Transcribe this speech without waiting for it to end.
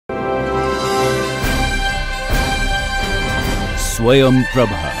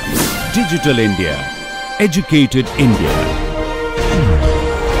SwayamPrabha. Digital India. Educated India.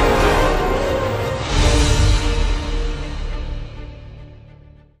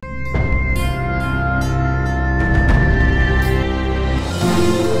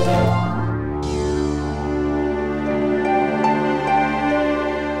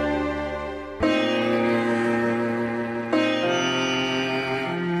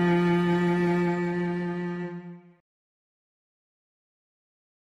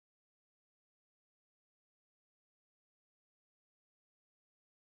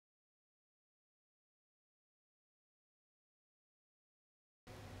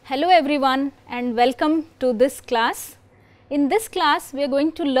 Hello everyone and welcome to this class. In this class we are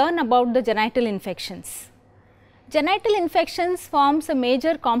going to learn about the genital infections. Genital infections forms a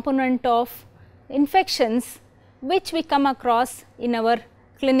major component of infections which we come across in our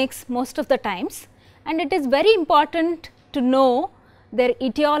clinics most of the times, and it is very important to know their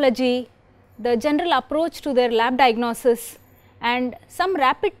etiology, the general approach to their lab diagnosis and some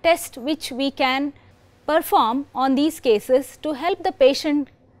rapid tests which we can perform on these cases to help the patient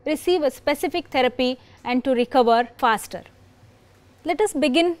receive a specific therapy and to recover faster. Let us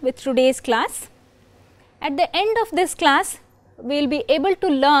begin with today's class. At the end of this class, we will be able to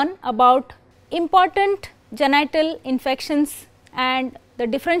learn about important genital infections and the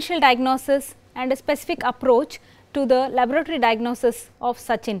differential diagnosis and a specific approach to the laboratory diagnosis of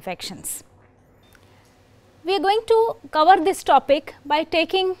such infections. We are going to cover this topic by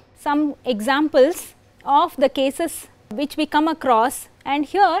taking some examples of the cases which we come across, and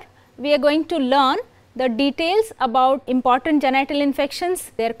here we are going to learn the details about important genital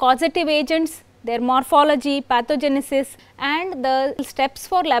infections, their causative agents, their morphology, pathogenesis and the steps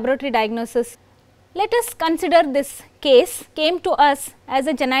for laboratory diagnosis. Let us consider this case came to us as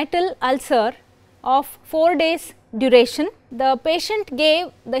a genital ulcer of 4 days duration. The patient gave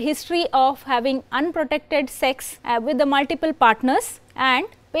the history of having unprotected sex with the multiple partners, and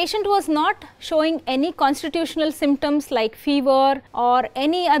patient was not showing any constitutional symptoms like fever or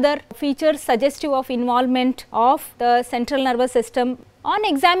any other features suggestive of involvement of the central nervous system. On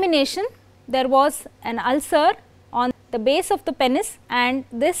examination, there was an ulcer on the base of the penis and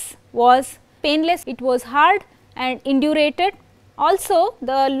this was painless. It was hard and indurated. Also,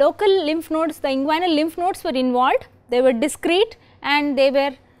 the local lymph nodes, the inguinal lymph nodes were involved. They were discrete and they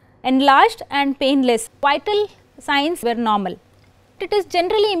were enlarged and painless. Vital signs were normal. It is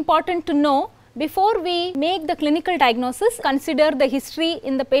generally important to know before we make the clinical diagnosis, consider the history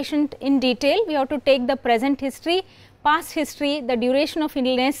in the patient in detail. We have to take the present history, past history, the duration of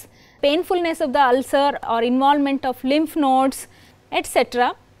illness, painfulness of the ulcer or involvement of lymph nodes,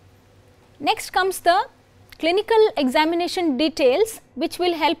 etc. Next comes the clinical examination details which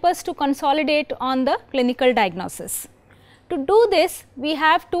will help us to consolidate on the clinical diagnosis. To do this, we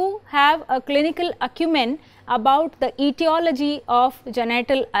have to have a clinical acumen about the etiology of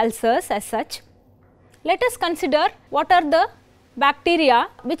genital ulcers as such. Let us consider what are the bacteria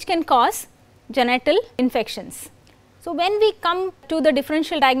which can cause genital infections. So, when we come to the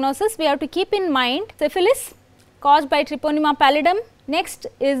differential diagnosis, we have to keep in mind syphilis caused by Treponema pallidum. Next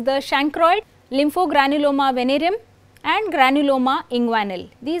is the chancroid, lymphogranuloma venereum and granuloma inguinale.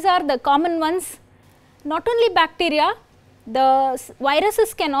 These are the common ones. Not only bacteria, the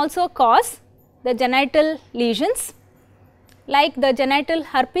viruses can also cause the genital lesions like the genital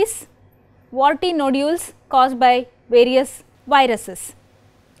herpes, warty nodules caused by various viruses.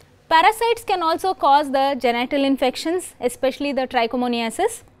 Parasites can also cause the genital infections, especially the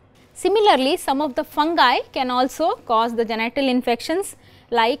trichomoniasis. Similarly, some of the fungi can also cause the genital infections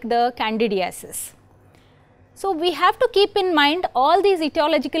like the candidiasis. So, we have to keep in mind all these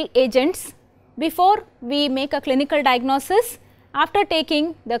etiological agents before we make a clinical diagnosis after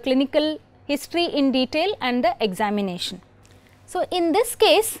taking the clinical history in detail and the examination. So, in this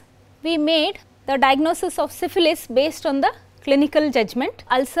case we made the diagnosis of syphilis based on the clinical judgment.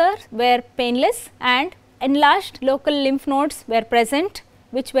 Ulcers were painless and enlarged local lymph nodes were present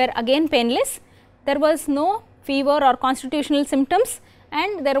which were again painless. There was no fever or constitutional symptoms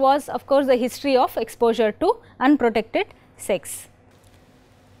and there was of course the history of exposure to unprotected sex.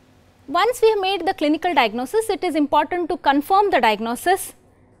 Once we have made the clinical diagnosis, it is important to confirm the diagnosis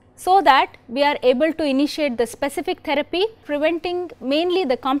so that we are able to initiate the specific therapy, preventing mainly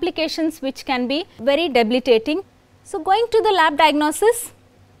the complications which can be very debilitating. So, going to the lab diagnosis,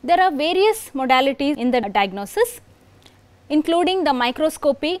 there are various modalities in the diagnosis, including the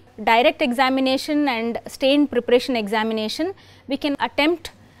microscopy, direct examination and stain preparation examination. We can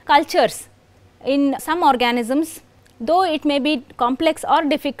attempt cultures in some organisms, though it may be complex or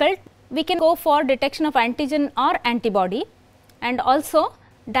difficult. We can go for detection of antigen or antibody. and also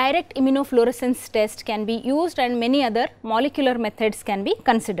direct immunofluorescence test can be used and many other molecular methods can be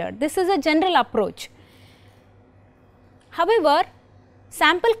considered. This is a general approach. However,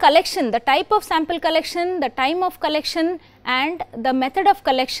 sample collection, the type of sample collection, the time of collection and the method of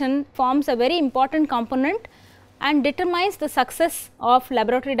collection forms a very important component and determines the success of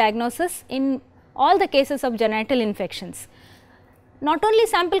laboratory diagnosis in all the cases of genital infections. Not only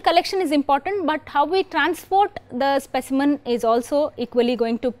sample collection is important, but how we transport the specimen is also equally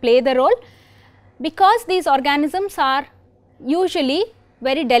going to play the role, because these organisms are usually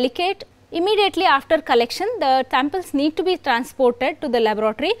very delicate. Immediately after collection, the samples need to be transported to the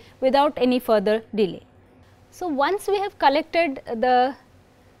laboratory without any further delay. So, once we have collected the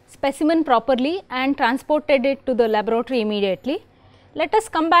specimen properly and transported it to the laboratory immediately, let us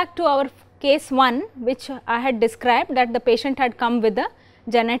come back to our case 1, which I had described, that the patient had come with a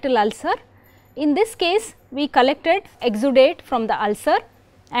genital ulcer. In this case, we collected exudate from the ulcer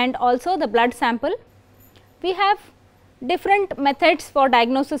and also the blood sample. We have different methods for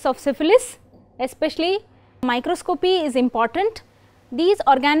diagnosis of syphilis, especially microscopy is important. These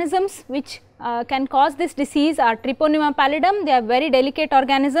organisms which can cause this disease are Treponema pallidum. They are very delicate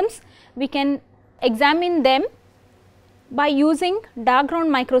organisms. We can examine them by using dark ground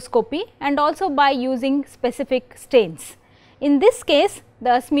microscopy and also by using specific stains. In this case,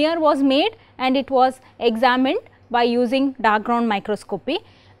 the smear was made and it was examined by using dark ground microscopy.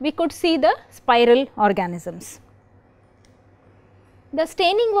 We could see the spiral organisms. The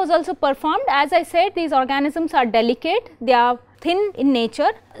staining was also performed. As I said, these organisms are delicate, they are thin in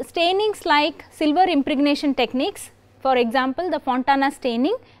nature. Stainings like silver impregnation techniques, for example, the Fontana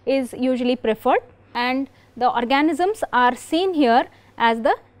staining is usually preferred, and the organisms are seen here as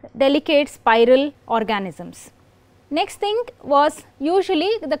the delicate spiral organisms. Next thing was,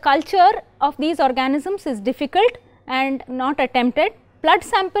 usually the culture of these organisms is difficult and not attempted. Blood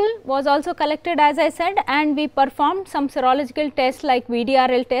sample was also collected, as I said, and we performed some serological tests like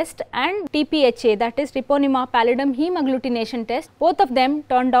VDRL test and TPHA, that is Treponema pallidum hemagglutination test. Both of them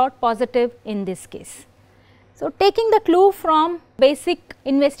turned out positive in this case. So, taking the clue from basic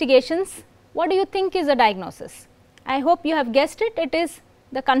investigations, what do you think is a diagnosis? I hope you have guessed it. It is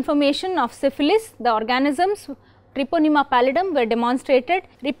the confirmation of syphilis. The organisms Treponema pallidum were demonstrated,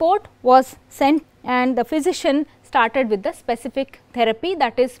 report was sent and the physician started with the specific therapy,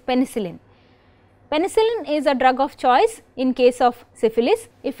 that is penicillin. Penicillin is a drug of choice in case of syphilis.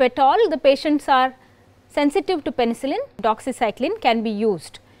 If at all the patients are sensitive to penicillin, doxycycline can be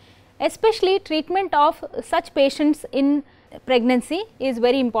used. Especially treatment of such patients in pregnancy is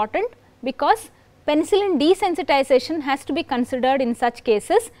very important, because penicillin desensitization has to be considered in such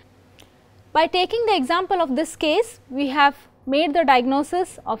cases. By taking the example of this case, we have made the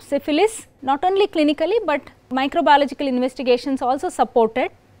diagnosis of syphilis not only clinically, but microbiological investigations also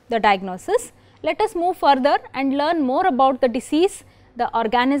supported the diagnosis. Let us move further and learn more about the disease, the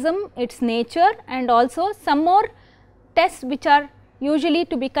organism, its nature, and also some more tests which are usually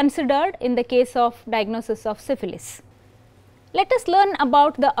to be considered in the case of diagnosis of syphilis. Let us learn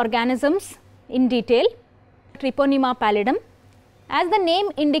about the organisms in detail. Treponema pallidum, as the name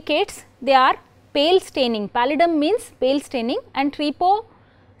indicates, they are pale staining. Pallidum means pale staining, and trepo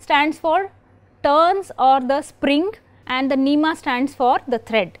stands for turns or the spring, and the nema stands for the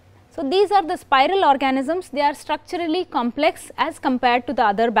thread. So, these are the spiral organisms. They are structurally complex as compared to the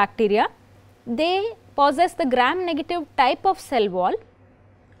other bacteria. They possess the gram negative type of cell wall.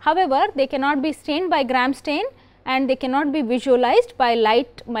 However, they cannot be stained by gram stain and they cannot be visualized by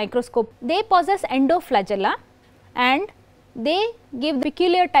light microscope. They possess endoflagella and they give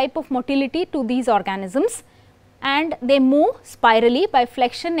peculiar type of motility to these organisms, and they move spirally by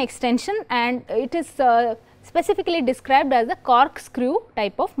flexion extension, and it is specifically described as a corkscrew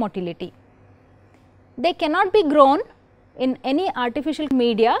type of motility. They cannot be grown in any artificial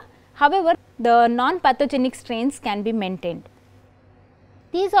media. However, the non-pathogenic strains can be maintained.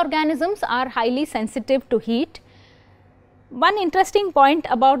 These organisms are highly sensitive to heat. One interesting point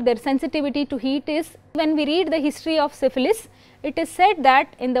about their sensitivity to heat is, when we read the history of syphilis, it is said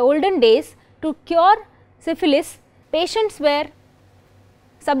that in the olden days, to cure syphilis, patients were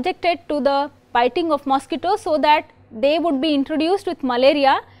subjected to the biting of mosquitoes, so that they would be introduced with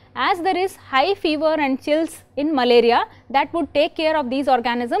malaria. As there is high fever and chills in malaria, that would take care of these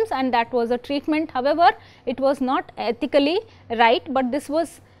organisms, and that was a treatment. However, it was not ethically right, but this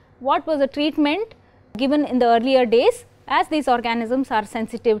was what was a treatment given in the earlier days, as these organisms are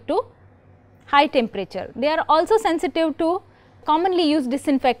sensitive to high temperature. They are also sensitive to commonly used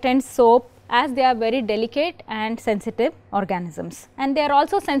disinfectants, soap, as they are very delicate and sensitive organisms, and they are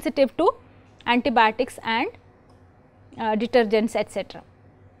also sensitive to antibiotics and detergents, etc.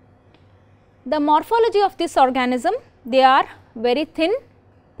 The morphology of this organism, they are very thin,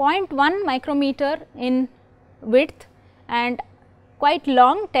 0.1 micrometer in width and quite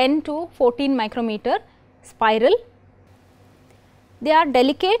long, 10 to 14 micrometer spiral. They are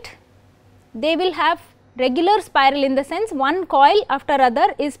delicate, they will have regular spiral in the sense one coil after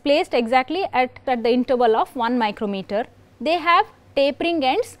other is placed exactly at the interval of 1 micrometer. They have tapering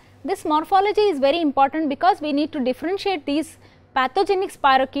ends. This morphology is very important because we need to differentiate these pathogenic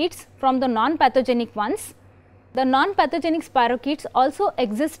spirochetes from the non-pathogenic ones. The non-pathogenic spirochetes also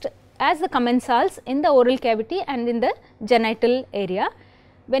exist as the commensals in the oral cavity and in the genital area.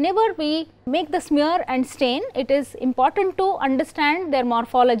 Whenever we make the smear and stain, it is important to understand their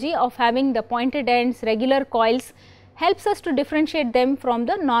morphology of having the pointed ends, regular coils, helps us to differentiate them from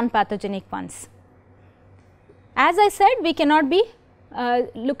the non-pathogenic ones. As I said, we cannot be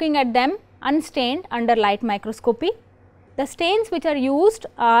looking at them unstained under light microscopy. The stains which are used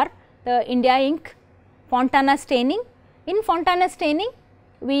are the India ink Fontana staining. In Fontana staining,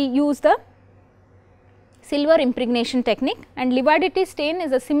 we use the silver impregnation technique, and Lividity stain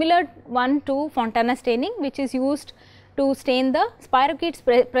is a similar one to Fontana staining, which is used to stain the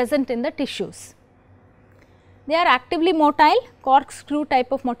spirochetes present in the tissues. They are actively motile, corkscrew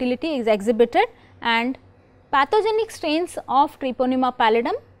type of motility is exhibited, and pathogenic strains of Treponema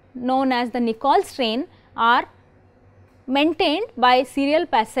pallidum known as the Nicol strain are maintained by serial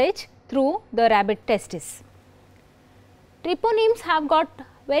passage through the rabbit testis. Treponemes have got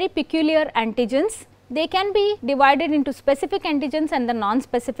very peculiar antigens. They can be divided into specific antigens and the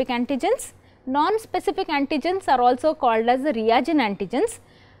non-specific antigens. Non-specific antigens are also called as the reagent antigens.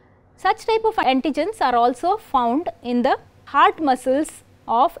 Such type of antigens are also found in the heart muscles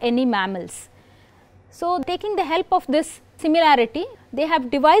of any mammals. So, taking the help of this similarity, they have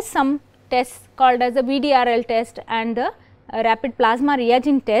devised some tests called as the VDRL test and the rapid plasma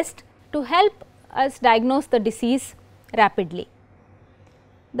reagent test to help us diagnose the disease rapidly.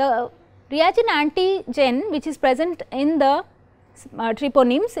 The reagent antigen which is present in the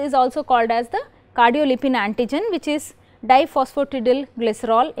treponemes is also called as the cardiolipin antigen, which is diphosphatidylglycerol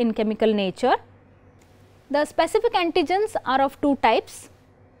glycerol in chemical nature. The specific antigens are of two types,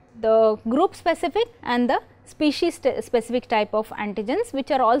 the group specific and the species specific type of antigens,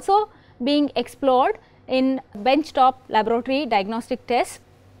 which are also being explored in benchtop laboratory diagnostic tests.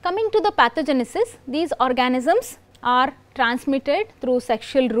 Coming to the pathogenesis, these organisms are transmitted through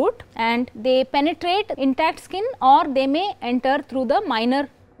sexual route and they penetrate intact skin, or they may enter through the minor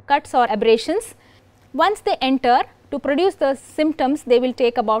cuts or abrasions. Once they enter, to produce the symptoms, they will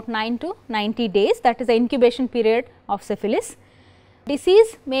take about 9 to 90 days, that is the incubation period of syphilis.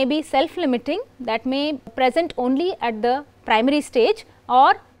 Disease may be self-limiting, that may present only at the primary stage,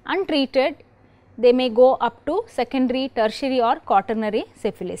 or untreated they may go up to secondary, tertiary or quaternary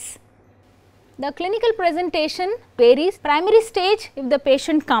syphilis. The clinical presentation varies. Primary stage, if the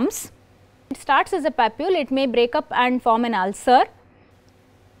patient comes, it starts as a papule, it may break up and form an ulcer.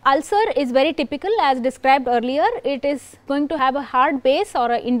 Ulcer is very typical as described earlier. It is going to have a hard base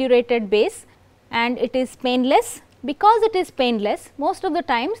or a indurated base, and it is painless. Because it is painless, most of the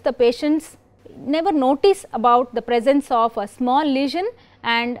times the patients never notice about the presence of a small lesion,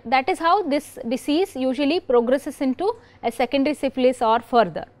 and that is how this disease usually progresses into a secondary syphilis or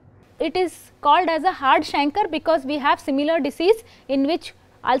further. It is called as a hard chancre because we have similar disease in which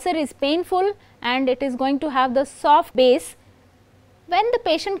ulcer is painful and it is going to have the soft base. When the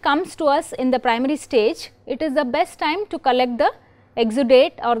patient comes to us in the primary stage, it is the best time to collect the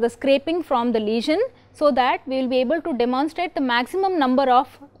exudate or the scraping from the lesion, so that we will be able to demonstrate the maximum number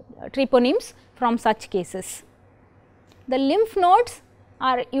of treponemes from such cases. The lymph nodes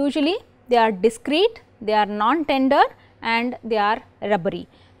are usually, they are discrete, they are non-tender and they are rubbery.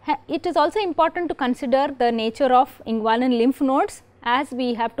 It is also important to consider the nature of inguinal lymph nodes, as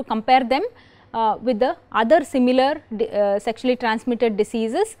we have to compare them with the other similar sexually transmitted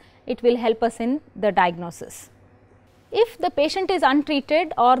diseases. It will help us in the diagnosis. If the patient is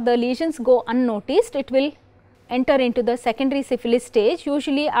untreated or the lesions go unnoticed, it will enter into the secondary syphilis stage.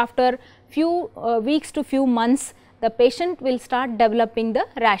 Usually after few weeks to few months, the patient will start developing the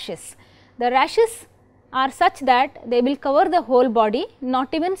rashes. The rashes are such that they will cover the whole body,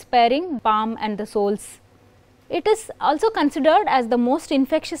 not even sparing palm and the soles. It is also considered as the most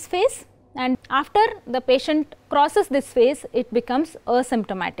infectious phase, and after the patient crosses this phase, it becomes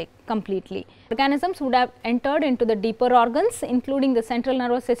asymptomatic completely. Organisms would have entered into the deeper organs, including the central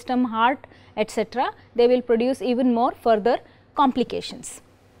nervous system, heart, etc. They will produce even more further complications.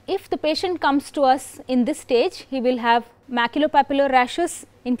 If the patient comes to us in this stage, he will have maculopapular rashes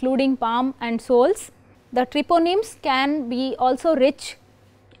including palm and soles. The treponemes can be also rich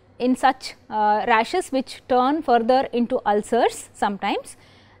in such rashes which turn further into ulcers sometimes,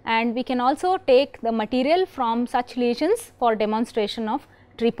 and we can also take the material from such lesions for demonstration of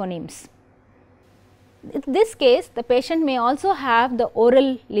treponemes. In this case, the patient may also have the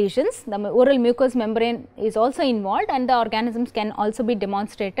oral lesions, the oral mucous membrane is also involved, and the organisms can also be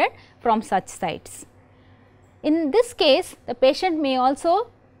demonstrated from such sites. In this case, the patient may also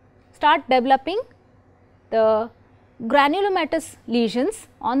start developing the granulomatous lesions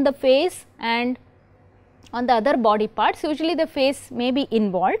on the face and on the other body parts. Usually the face may be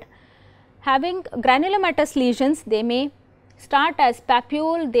involved. Having granulomatous lesions, they may start as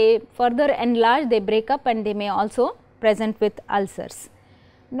papule, they further enlarge, they break up, and they may also present with ulcers.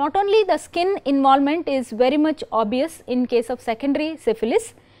 Not only the skin involvement is very much obvious in case of secondary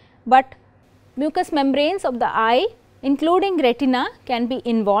syphilis, but mucous membranes of the eye including retina can be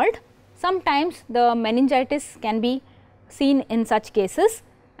involved. Sometimes the meningitis can be seen in such cases,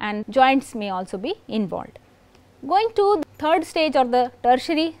 and joints may also be involved. Going to the third stage or the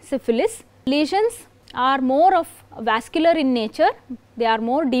tertiary syphilis, lesions are more of vascular in nature, they are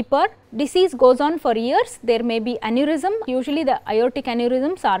more deeper, disease goes on for years, there may be aneurysm, usually the aortic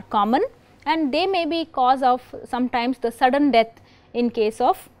aneurysms are common, and they may be cause of sometimes the sudden death in case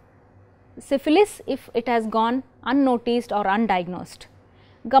of syphilis if it has gone unnoticed or undiagnosed.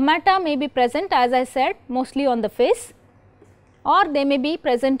 Gammata may be present, as I said, mostly on the face, or they may be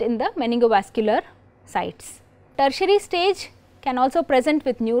present in the meningovascular sites. Tertiary stage can also present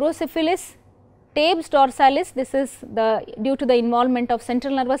with neurosyphilis, tabes dorsalis, this is due to the involvement of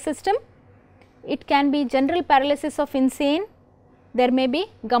central nervous system. It can be general paralysis of insane, there may be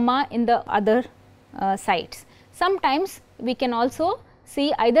gamma in the other sites. Sometimes we can also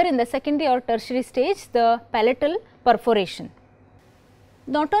see either in the secondary or tertiary stage the palatal perforation.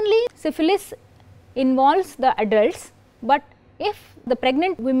 Not only syphilis involves the adults, but if the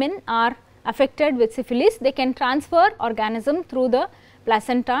pregnant women are affected with syphilis, they can transfer organism through the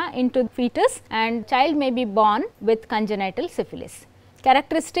placenta into fetus, and child may be born with congenital syphilis.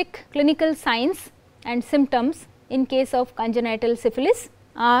 Characteristic clinical signs and symptoms in case of congenital syphilis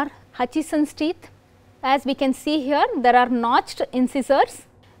are Hutchinson's teeth. As we can see here, there are notched incisors.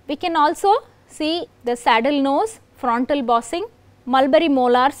 We can also see the saddle nose, frontal bossing, mulberry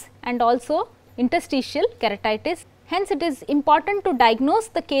molars, and also interstitial keratitis. Hence, it is important to diagnose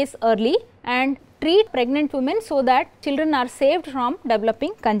the case early and treat pregnant women so that children are saved from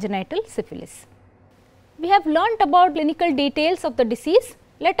developing congenital syphilis. We have learnt about clinical details of the disease.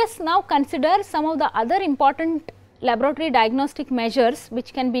 Let us now consider some of the other important laboratory diagnostic measures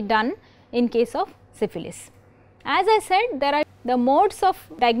which can be done in case of syphilis. As I said, there are the modes of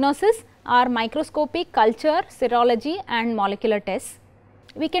diagnosis are microscopy, culture, serology, and molecular tests.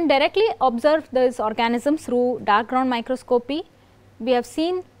 We can directly observe these organisms through dark ground microscopy. We have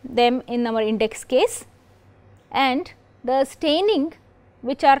seen them in our index case, and the staining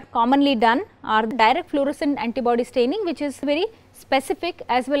which are commonly done are direct fluorescent antibody staining, which is very specific,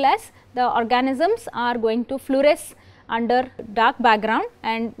 as well as the organisms are going to fluoresce under dark background,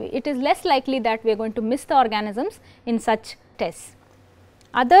 and it is less likely that we are going to miss the organisms in such tests.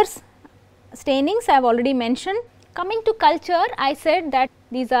 Others stainings I have already mentioned. Coming to culture, I said that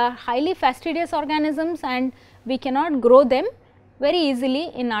these are highly fastidious organisms and we cannot grow them very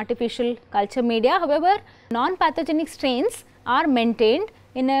easily in artificial culture media. However, non-pathogenic strains are maintained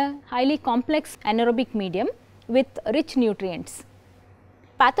in a highly complex anaerobic medium with rich nutrients.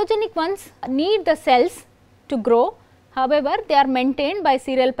 Pathogenic ones need the cells to grow, however, they are maintained by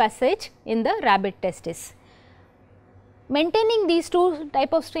serial passage in the rabbit testis. Maintaining these two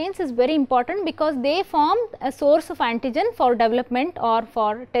type of strains is very important because they form a source of antigen for development or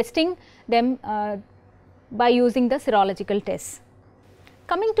for testing them by using the serological tests.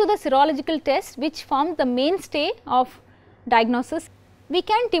 Coming to the serological tests which form the mainstay of diagnosis, we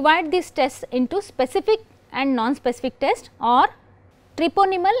can divide these tests into specific and non-specific tests or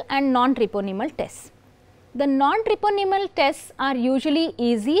treponemal and non-treponemal tests. The non-treponemal tests are usually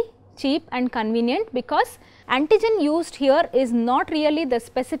easy, cheap and convenient because antigen used here is not really the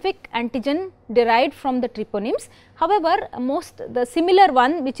specific antigen derived from the treponemes. However, the similar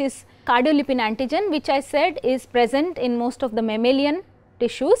one which is cardiolipin antigen, which I said is present in most of the mammalian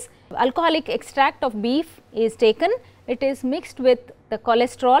tissues. Alcoholic extract of beef is taken, it is mixed with the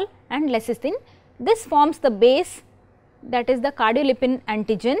cholesterol and lecithin. This forms the base, that is the cardiolipin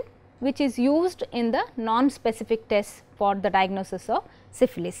antigen, which is used in the non-specific tests for the diagnosis of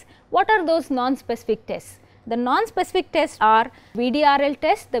syphilis. What are those non-specific tests? The non-specific tests are VDRL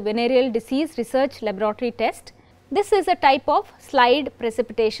test, the venereal disease research laboratory test. This is a type of slide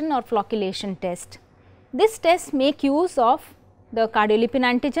precipitation or flocculation test. This test make use of the cardiolipin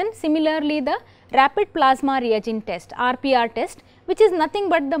antigen. Similarly, the rapid plasma reagent test RPR test, which is nothing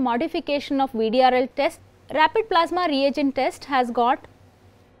but the modification of VDRL test. Rapid plasma reagent test has got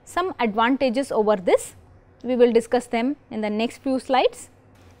some advantages over this. We will discuss them in the next few slides.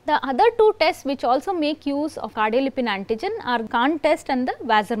 The other two tests which also make use of cardiolipin antigen are Kahn test and the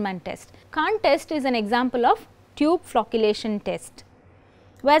Wassermann test. Kahn test is an example of tube flocculation test.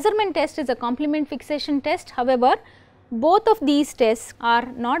 Wassermann test is a complement fixation test. However, both of these tests are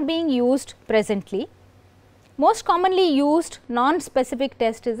not being used presently. Most commonly used non-specific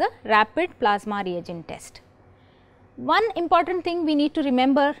test is a rapid plasma reagent test. One important thing we need to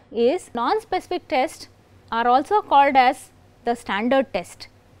remember is non-specific tests are also called as the standard test.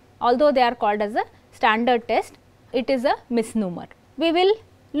 Although they are called as a standard test, it is a misnomer. We will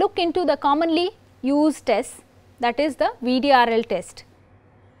look into the commonly used tests, that is the VDRL test.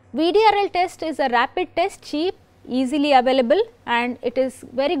 VDRL test is a rapid test, cheap, easily available, and it is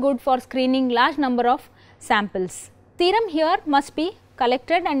very good for screening large number of samples. Serum here must be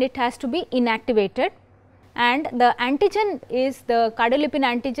collected and it has to be inactivated, and the antigen is the cardiolipin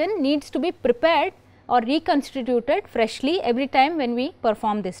antigen needs to be prepared or reconstituted freshly every time when we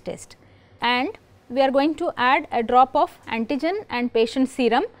perform this test. And we are going to add a drop of antigen and patient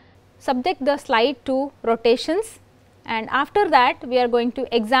serum, subject the slide to rotations, and after that we are going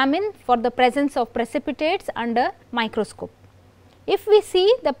to examine for the presence of precipitates under microscope. If we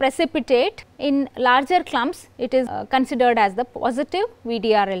see the precipitate in larger clumps, it is considered as the positive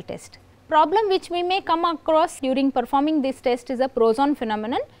VDRL test. Problem which we may come across during performing this test is a Prozone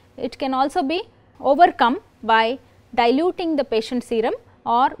phenomenon. It can also be overcome by diluting the patient serum,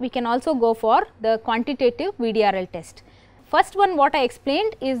 or we can also go for the quantitative VDRL test. First one what I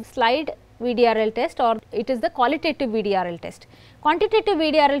explained is slide VDRL test, or it is the qualitative VDRL test. Quantitative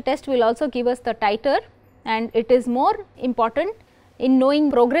VDRL test will also give us the titer, and it is more important in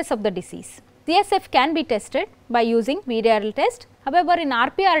knowing progress of the disease. CSF can be tested by using VDRL test. However, in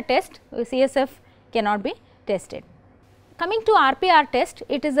RPR test CSF cannot be tested. Coming to RPR test,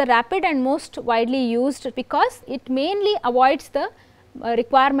 it is a rapid and most widely used because it mainly avoids the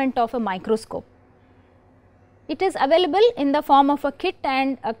requirement of a microscope. It is available in the form of a kit,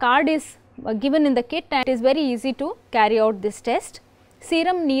 and a card is given in the kit, and it is very easy to carry out this test.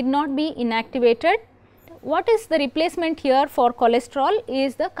 Serum need not be inactivated. What is the replacement here for cholesterol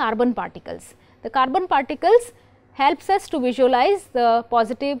is the carbon particles. The carbon particles helps us to visualize the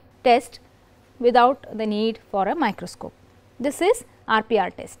positive test without the need for a microscope. This is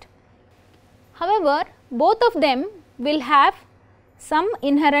RPR test. However, both of them will have some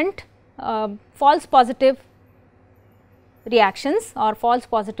inherent false positive reactions or false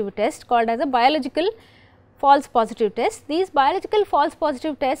positive test called as a biological false positive test. These biological false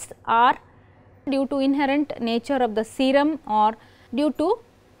positive tests are due to inherent nature of the serum or due to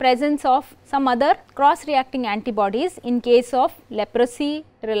presence of some other cross reacting antibodies in case of leprosy,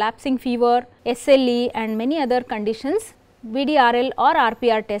 relapsing fever, SLE and many other conditions. VDRL or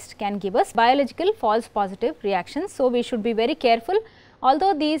RPR test can give us biological false positive reactions. So, we should be very careful.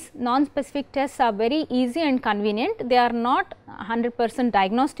 Although these non-specific tests are very easy and convenient, they are not 100%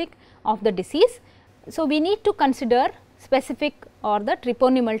 diagnostic of the disease. So, we need to consider specific or the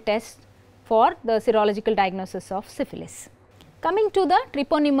tryponymal test for the serological diagnosis of syphilis. Coming to the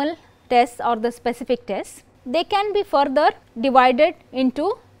tryponymal tests or the specific tests, they can be further divided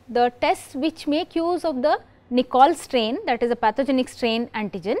into the tests which make use of the Nicol strain, that is a pathogenic strain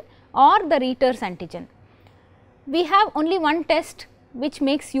antigen, or the Reiter's antigen. We have only one test which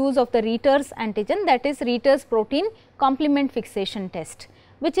makes use of the Reiter's antigen, that is Reiter's protein complement fixation test,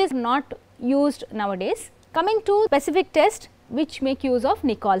 which is not used nowadays. Coming to specific test which make use of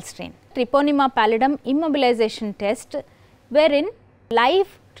Nicol strain. Treponema pallidum immobilization test, wherein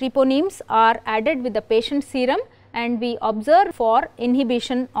live treponemes are added with the patient serum and we observe for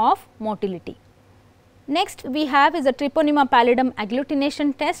inhibition of motility. Next we have is a Treponema pallidum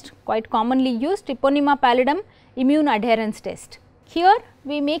agglutination test, quite commonly used, Treponema pallidum immune adherence test. Here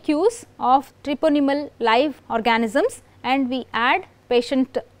we make use of treponemal live organisms and we add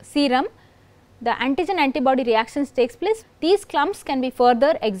patient serum. The antigen antibody reactions takes place. These clumps can be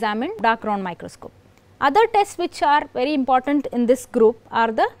further examined dark ground microscope. Other tests which are very important in this group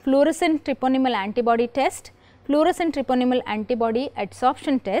are the fluorescent treponemal antibody test, fluorescent treponemal antibody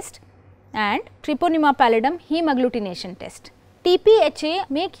adsorption test and Treponema pallidum heme agglutination test. TPHA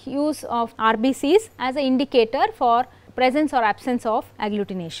make use of RBCs as an indicator for presence or absence of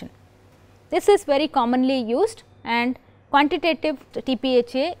agglutination. This is very commonly used, and quantitative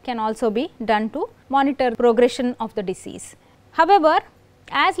TPHA can also be done to monitor progression of the disease. However,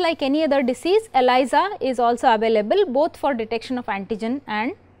 As like any other disease, ELISA is also available both for detection of antigen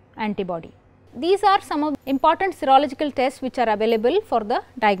and antibody. These are some of important serological tests which are available for the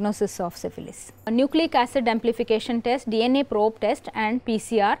diagnosis of syphilis. A nucleic acid amplification test, DNA probe test and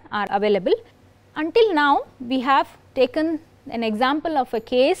PCR are available. Until now, we have taken an example of a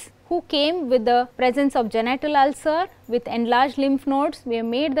case who came with the presence of genital ulcer with enlarged lymph nodes. We have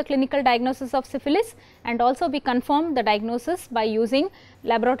made the clinical diagnosis of syphilis and also we confirmed the diagnosis by using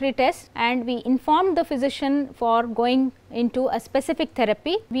laboratory tests, and we informed the physician for going into a specific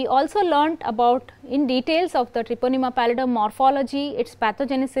therapy. We also learnt about in details of the Treponema pallidum morphology, its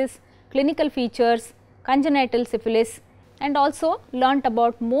pathogenesis, clinical features, congenital syphilis, and also learnt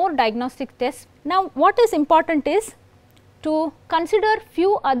about more diagnostic tests. Now, what is important is to consider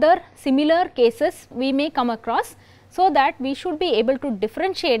few other similar cases we may come across, so that we should be able to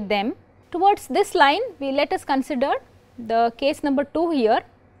differentiate them. Towards this line, let us consider the case number 2 here.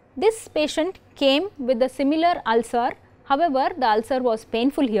 This patient came with a similar ulcer, however, the ulcer was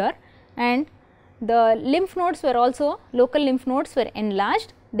painful here and the lymph nodes were also, local lymph nodes were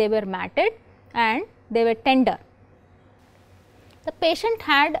enlarged, they were matted and they were tender. The patient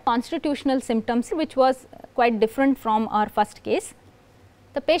had constitutional symptoms which was quite different from our first case.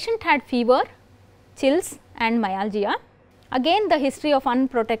 The patient had fever, chills and myalgia. Again the history of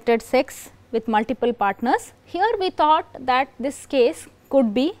unprotected sex with multiple partners. Here we thought that this case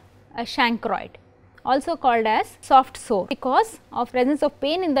could be a chancroid, also called as soft sore, because of presence of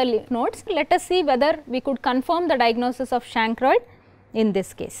pain in the lymph nodes. Let us see whether we could confirm the diagnosis of chancroid in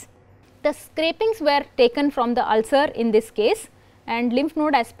this case. The scrapings were taken from the ulcer in this case and lymph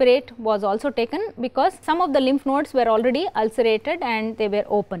node aspirate was also taken, because some of the lymph nodes were already ulcerated and they were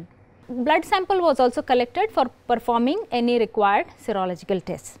open. Blood sample was also collected for performing any required serological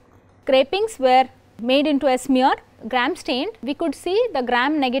tests. Scrapings were made into a smear, gram stained. We could see the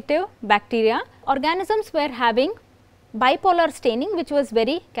gram negative bacteria. Organisms were having bipolar staining, which was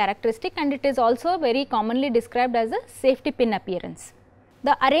very characteristic, and it is also very commonly described as a safety pin appearance.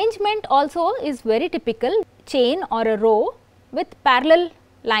 The arrangement also is very typical, chain or a row with parallel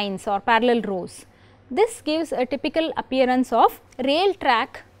lines or parallel rows. This gives a typical appearance of rail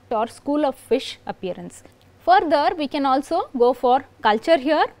track or school of fish appearance. Further, we can also go for culture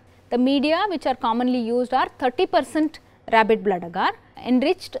here. The media which are commonly used are 30% rabbit blood agar,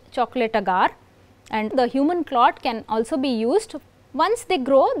 enriched chocolate agar, and the human clot can also be used. Once they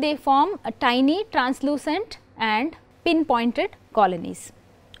grow, they form a tiny translucent and pinpointed colonies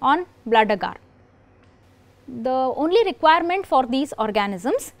on blood agar. The only requirement for these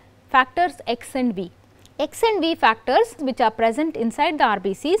organisms, factors X and V. X and V factors which are present inside the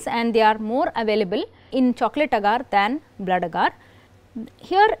RBCs and they are more available in chocolate agar than blood agar.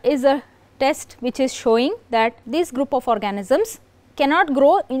 Here is a test which is showing that this group of organisms cannot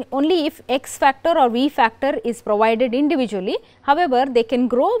grow in only if X factor or V factor is provided individually. However, they can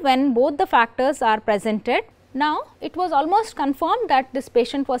grow when both the factors are presented. Now, it was almost confirmed that this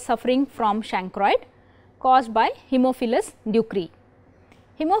patient was suffering from chancroid caused by Haemophilus ducreyi.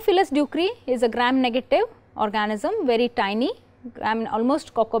 Haemophilus ducreyi is a gram negative organism, very tiny,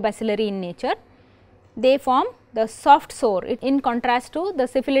 almost cocobacillary in nature. They form the soft sore in contrast to the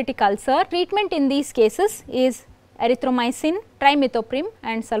syphilitic ulcer. Treatment in these cases is erythromycin, trimethoprim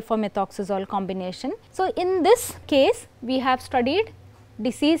and sulfamethoxazole combination. So, in this case we have studied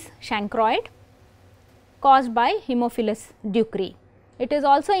disease chancroid caused by Haemophilus ducreyi. It is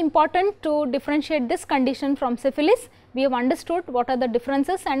also important to differentiate this condition from syphilis. We have understood what are the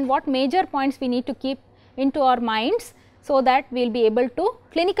differences and what major points we need to keep into our minds, so that we will be able to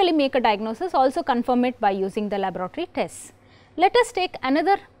clinically make a diagnosis, also confirm it by using the laboratory tests. Let us take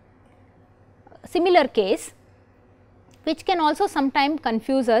another similar case which can also sometimes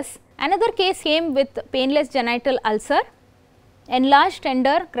confuse us. Another case came with painless genital ulcer, enlarged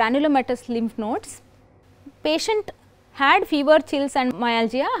tender granulomatous lymph nodes. Patient had fever, chills and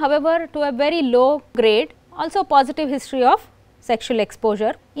myalgia, however, to a very low grade, also positive history of sexual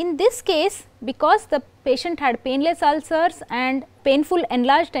exposure. In this case, because the patient had painless ulcers and painful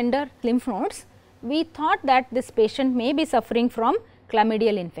enlarged tender lymph nodes, we thought that this patient may be suffering from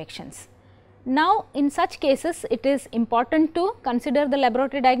chlamydial infections. Now, in such cases, it is important to consider the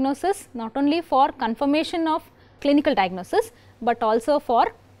laboratory diagnosis not only for confirmation of clinical diagnosis, but also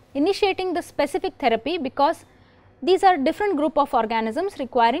for initiating the specific therapy, because these are different group of organisms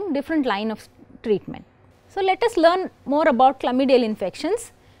requiring different line of treatment. So, let us learn more about chlamydial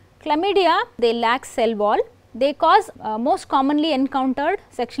infections. Chlamydia, they lack cell wall, they cause most commonly encountered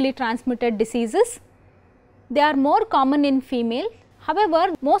sexually transmitted diseases. They are more common in female,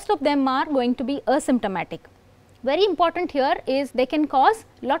 however, most of them are going to be asymptomatic. Very important here is they can cause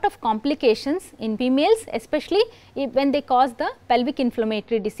lot of complications in females, especially when they cause the pelvic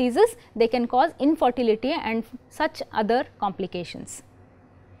inflammatory diseases, they can cause infertility and such other complications.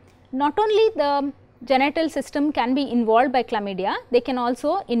 Not only the genital system can be involved by chlamydia, they can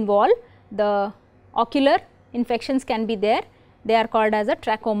also involve the ocular infections can be there, they are called as a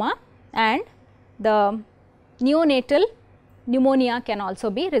trachoma, and the neonatal pneumonia can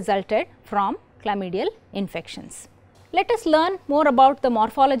also be resulted from chlamydial infections. Let us learn more about the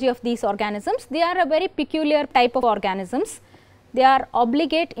morphology of these organisms. They are a very peculiar type of organisms. They are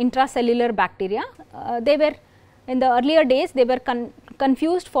obligate intracellular bacteria. They were in the earlier days they were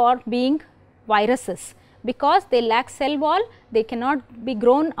confused for being viruses because they lack cell wall, they cannot be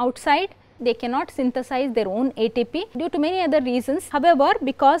grown outside, they cannot synthesize their own ATP due to many other reasons. However,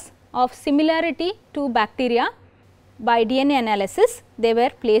 because of similarity to bacteria, by DNA analysis, they were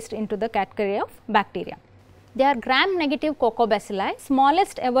placed into the category of bacteria. They are gram-negative cocobacilli,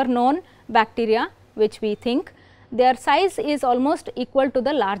 smallest ever known bacteria which we think. Their size is almost equal to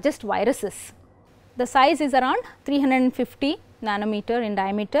the largest viruses. The size is around 350 nanometer in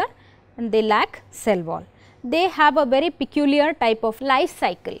diameter and they lack cell wall. They have a very peculiar type of life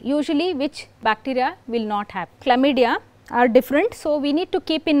cycle, usually which bacteria will not have. Chlamydia are different, so we need to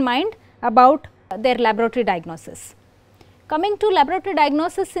keep in mind about their laboratory diagnosis. Coming to laboratory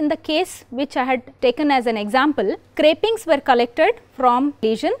diagnosis, in the case which I had taken as an example, scrapings were collected from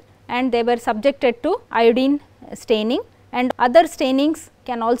lesion and they were subjected to iodine staining, and other stainings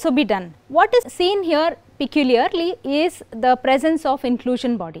can also be done. What is seen here peculiarly is the presence of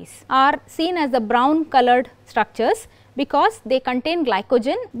inclusion bodies are seen as the brown colored structures because they contain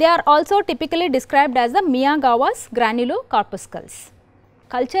glycogen. They are also typically described as the Miyagawa's granulocorpuscles.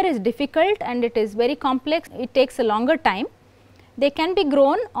 Culture is difficult and it is very complex, it takes a longer time. They can be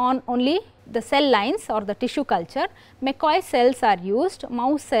grown on only the cell lines or the tissue culture. McCoy cells are used,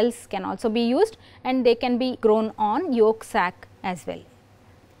 mouse cells can also be used, and they can be grown on yolk sac as well.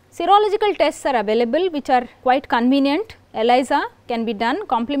 Serological tests are available which are quite convenient. ELISA can be done,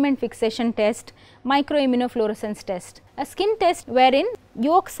 complement fixation test, microimmunofluorescence test. A skin test wherein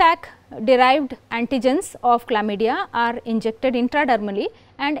yolk sac derived antigens of chlamydia are injected intradermally,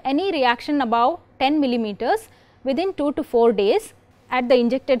 and any reaction above 10 millimeters within 2 to 4 days at the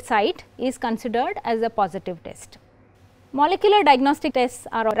injected site is considered as a positive test. Molecular diagnostic tests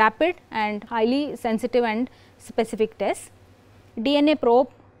are rapid and highly sensitive and specific tests. DNA probe,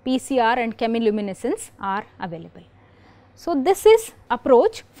 PCR and chemiluminescence are available. So, this is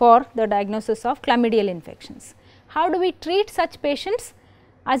approach for the diagnosis of chlamydial infections. How do we treat such patients?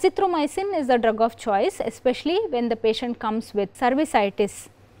 Azithromycin is the drug of choice, especially when the patient comes with cervicitis.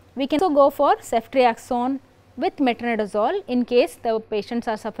 We can also go for ceftriaxone with metronidazole in case the patients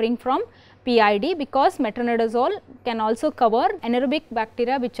are suffering from PID, because metronidazole can also cover anaerobic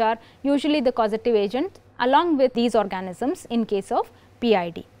bacteria which are usually the causative agent along with these organisms in case of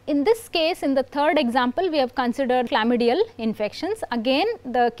PID. In this case, in the third example, we have considered chlamydial infections. Again,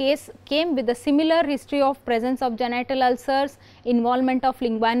 the case came with a similar history of presence of genital ulcers, involvement of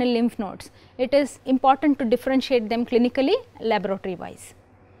linguinal lymph nodes. It is important to differentiate them clinically, laboratory wise.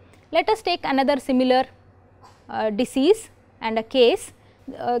 Let us take another similar disease and a case.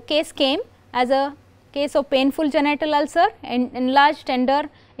 Case came as a case of painful genital ulcer and enlarged tender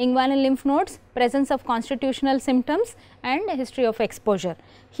inguinal lymph nodes, presence of constitutional symptoms and a history of exposure.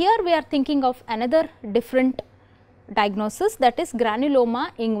 Here we are thinking of another different diagnosis, that is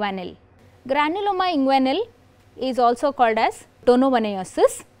granuloma inguinale. Granuloma inguinale is also called as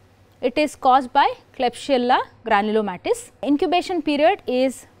tonovonoiosis. It is caused by Klebsiella granulomatis. Incubation period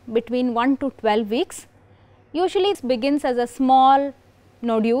is between 1 to 12 weeks. Usually it begins as a small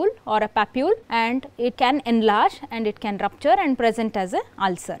nodule or a papule, and it can enlarge and it can rupture and present as a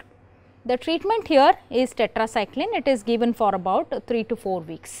ulcer. The treatment here is tetracycline. It is given for about 3 to 4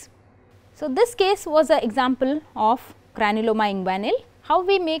 weeks. So, this case was an example of granuloma inguinale. How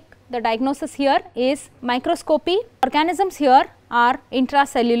we make the diagnosis here is microscopy. Organisms here are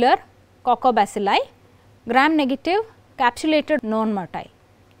intracellular coccobacilli, gram negative capsulated non-motile.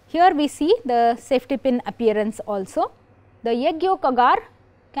 Here we see the safety pin appearance also. The egg yolk agar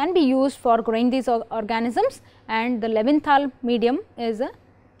can be used for growing these organisms, and the Leventhal medium is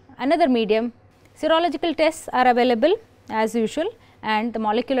another medium. Serological tests are available as usual, and the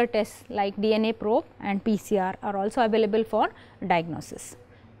molecular tests like DNA probe and PCR are also available for diagnosis.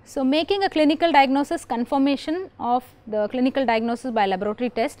 So, making a clinical diagnosis, confirmation of the clinical diagnosis by laboratory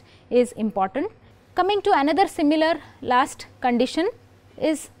test is important. Coming to another similar last condition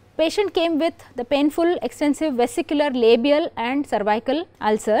is patient came with the painful extensive vesicular labial and cervical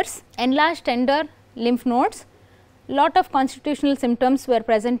ulcers, enlarged tender lymph nodes, lot of constitutional symptoms were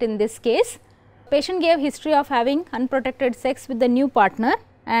present in this case. Patient gave history of having unprotected sex with the new partner,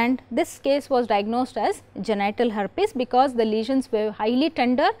 and this case was diagnosed as genital herpes because the lesions were highly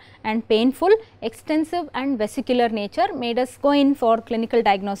tender and painful, extensive and vesicular nature made us go in for clinical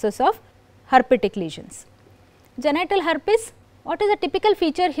diagnosis of herpetic lesions. Genital herpes, what is a typical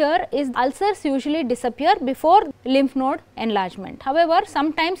feature here is ulcers usually disappear before lymph node enlargement. However,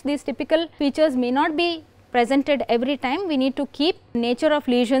 sometimes these typical features may not be presented every time. We need to keep nature of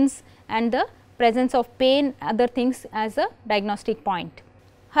lesions and the presence of pain, other things as a diagnostic point.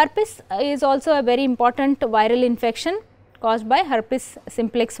 Herpes is also a very important viral infection caused by herpes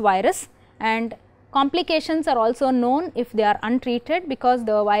simplex virus, and complications are also known if they are untreated because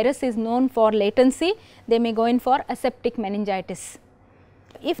the virus is known for latency. They may go in for aseptic meningitis.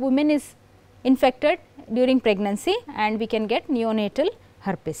 If woman is infected during pregnancy, and we can get neonatal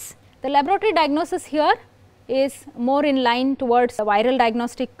herpes. The laboratory diagnosis here is more in line towards viral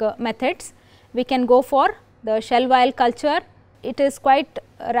diagnostic methods. We can go for the shell vial culture. It is quite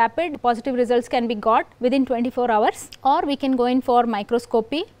rapid, positive results can be got within 24 hours, or we can go in for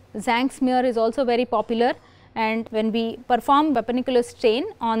microscopy. Zinc smear is also very popular, and when we perform appendicular stain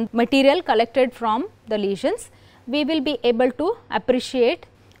on material collected from the lesions, we will be able to appreciate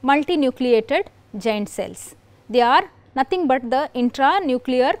multinucleated giant cells. They are nothing but the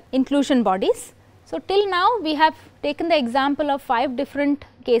intranuclear inclusion bodies. So, till now we have taken the example of 5 different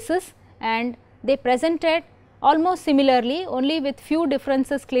cases, and they presented almost similarly, only with few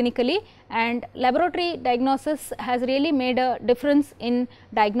differences clinically, and laboratory diagnosis has really made a difference in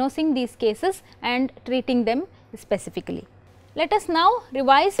diagnosing these cases and treating them specifically. Let us now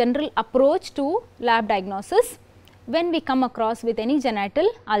revise general approach to lab diagnosis when we come across with any genital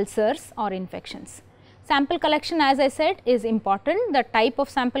ulcers or infections. Sample collection, as I said, is important. The type of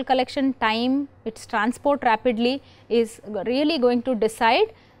sample collection, time, its transport rapidly is really going to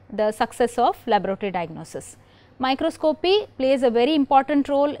decide the success of laboratory diagnosis. Microscopy plays a very important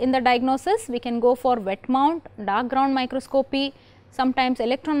role in the diagnosis. We can go for wet mount, dark ground microscopy, sometimes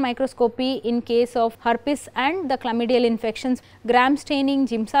electron microscopy in case of herpes and the chlamydial infections, gram staining,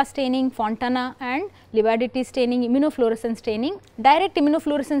 Giemsa staining, Fontana and Liverdi staining, immunofluorescence staining. Direct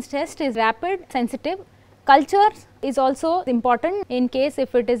immunofluorescence test is rapid, sensitive. Culture is also important in case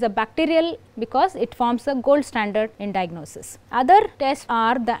if it is a bacterial, because it forms a gold standard in diagnosis. Other tests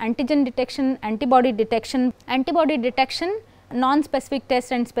are the antigen detection, antibody detection, non-specific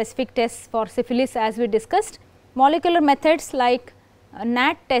tests and specific tests for syphilis as we discussed. Molecular methods like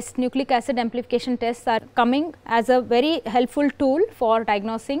NAT test, nucleic acid amplification tests, are coming as a very helpful tool for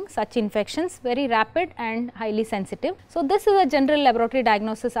diagnosing such infections, very rapid and highly sensitive. So, this is a general laboratory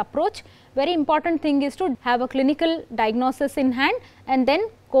diagnosis approach. Very important thing is to have a clinical diagnosis in hand and then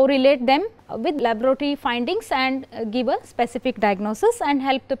correlate them with laboratory findings and give a specific diagnosis and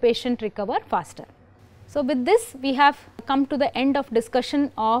help the patient recover faster. So, with this we have come to the end of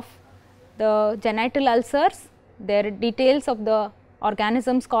discussion of the genital ulcers, their details of the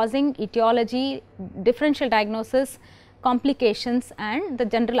organisms causing, etiology, differential diagnosis, complications and the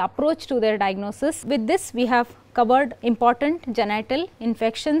general approach to their diagnosis. With this we have covered important genital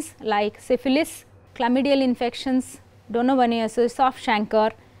infections like syphilis, chlamydial infections, donovanosis, soft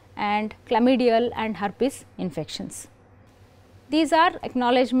chancre and chlamydial and herpes infections. These are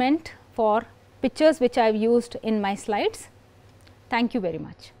acknowledgement for pictures which I have used in my slides. Thank you very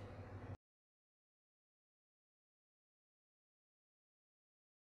much.